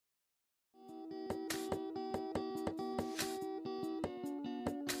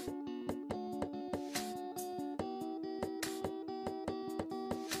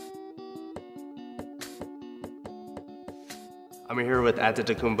I'm here with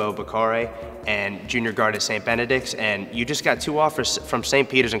Adetokunbo Bakare and junior guard at St. Benedicts, and you just got 2 offers from St.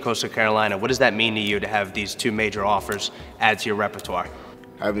 Peter's and Coastal Carolina. What does that mean to you to have these 2 major offers added to your repertoire?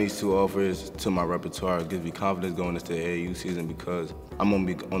 Having these 2 offers to my repertoire gives me confidence going into the AAU season because I'm going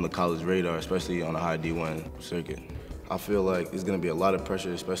to be on the college radar, especially on the high D1 circuit. I feel like it's going to be a lot of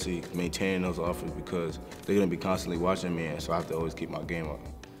pressure, especially maintaining those offers because they're going to be constantly watching me, and so I have to always keep my game up.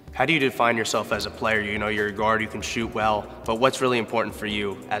 How do you define yourself as a player? You know, you're a guard, you can shoot well, but what's really important for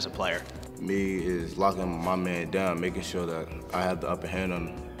you as a player? Me is locking my man down, making sure that I have the upper hand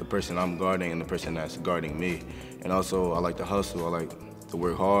on the person I'm guarding and the person that's guarding me. And also, I like to hustle, I like to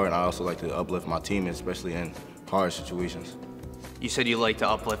work hard, and I also like to uplift my team, especially in hard situations. You said you like to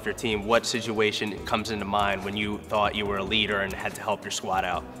uplift your team. What situation comes into mind when you thought you were a leader and had to help your squad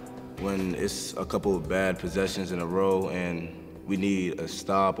out? When it's a couple of bad possessions in a row and we need a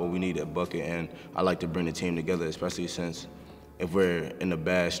stop or we need a bucket, and I like to bring the team together, especially since if we're in a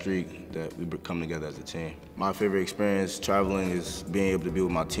bad streak, that we come together as a team. My favorite experience traveling is being able to be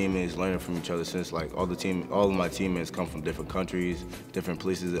with my teammates, learning from each other, since like all of my teammates come from different countries, different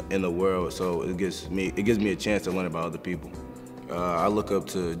places in the world, so it gives me a chance to learn about other people. I look up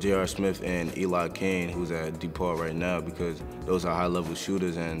to J.R. Smith and Eli Kane, who's at DePaul right now, because those are high-level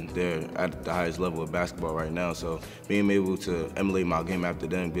shooters and they're at the highest level of basketball right now. So being able to emulate my game after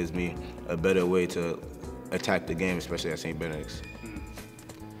them gives me a better way to attack the game, especially at St. Benedicts.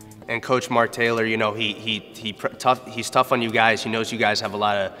 And Coach Mark Taylor, you know, he's tough on you guys. He knows you guys have a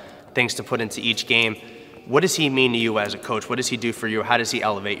lot of things to put into each game. What does he mean to you as a coach? What does he do for you? How does he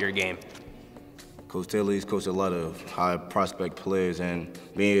elevate your game? Coach Taylor, he's coached a lot of high prospect players, and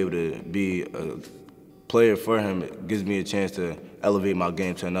being able to be a player for him gives me a chance to elevate my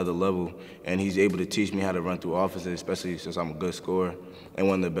game to another level. And he's able to teach me how to run through offenses, especially since I'm a good scorer and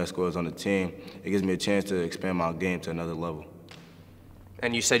one of the best scorers on the team. It gives me a chance to expand my game to another level.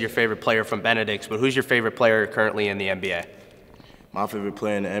 And you said your favorite player from Benedicts, but who's your favorite player currently in the NBA? My favorite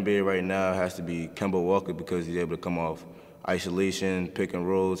player in the NBA right now has to be Kemba Walker because he's able to come off isolation, pick and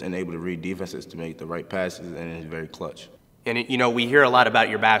rolls, and able to read defenses to make the right passes, and he's very clutch. And you know, we hear a lot about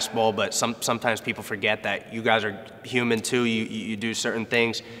your basketball, but sometimes people forget that you guys are human too. You do certain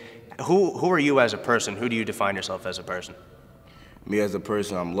things. Who are you as a person? Who do you define yourself as a person? Me as a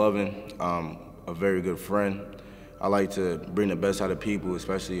person, I'm loving. I'm a very good friend. I like to bring the best out of people,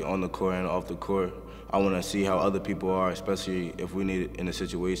 especially on the court and off the court. I want to see how other people are, especially if we need it in a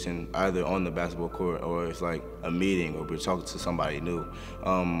situation either on the basketball court or it's like a meeting or we're talking to somebody new.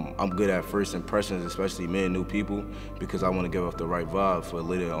 I'm good at first impressions, especially meeting new people, because I want to give off the right vibe for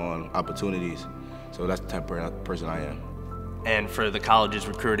later on opportunities. So that's the type of person I am. And for the colleges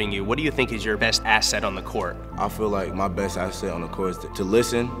recruiting you, what do you think is your best asset on the court? I feel like my best asset on the court is to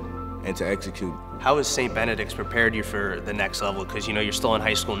listen and to execute. How has St. Benedict's prepared you for the next level? Because you know you're still in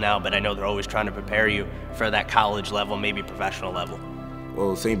high school now, but I know they're always trying to prepare you for that college level, maybe professional level.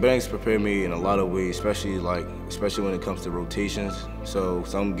 Well, St. Benedict's prepared me in a lot of ways, especially when it comes to rotations. So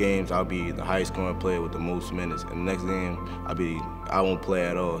some games I'll be the highest scoring player with the most minutes, and the next game I won't play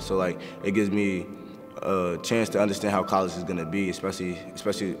at all. So like it gives me a chance to understand how college is going to be, especially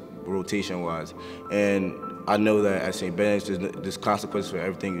rotation-wise. And I know that at St. Benedict's, there's consequences for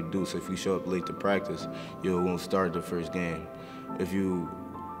everything you do. So if you show up late to practice, you won't start the first game. If you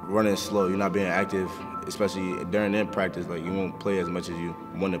running slow, you're not being active, especially during in practice, like you won't play as much as you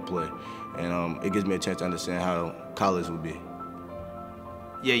want to play. And it gives me a chance to understand how college will be.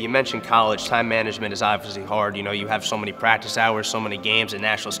 Yeah, you mentioned college. Time management is obviously hard. You know, you have so many practice hours, so many games, a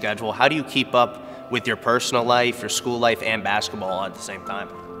national schedule. How do you keep up with your personal life, your school life, and basketball at the same time?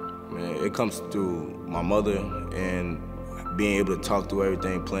 Man, it comes through my mother and being able to talk through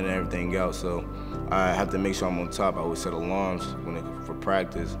everything, planning everything out. So I have to make sure I'm on top. I always set alarms for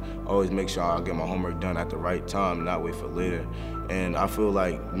practice. I always make sure I get my homework done at the right time, not wait for later. And I feel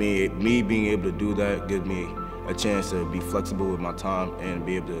like me being able to do that gives me a chance to be flexible with my time and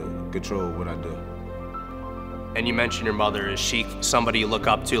be able to control what I do. And you mentioned your mother. Is she somebody you look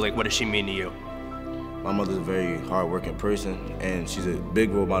up to? Like, what does she mean to you? My mother's a very hard-working person, and she's a big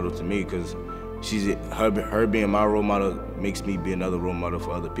role model to me because her being my role model makes me be another role model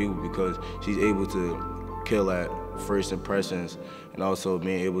for other people because she's able to kill at first impressions, and also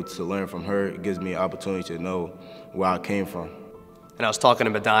being able to learn from her, it gives me an opportunity to know where I came from. And I was talking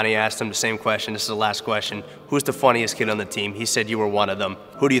to Madani, asked him the same question. This is the last question. Who's the funniest kid on the team? He said you were one of them.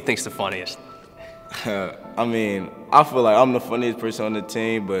 Who do you think's the funniest? I mean, I feel like I'm the funniest person on the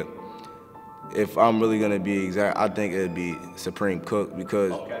team, but if I'm really gonna be exact, I think it'd be Supreme Cook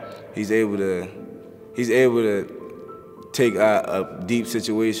because he's able to take a deep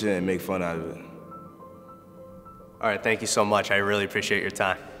situation and make fun out of it. All right, thank you so much. I really appreciate your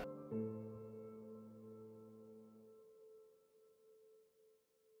time.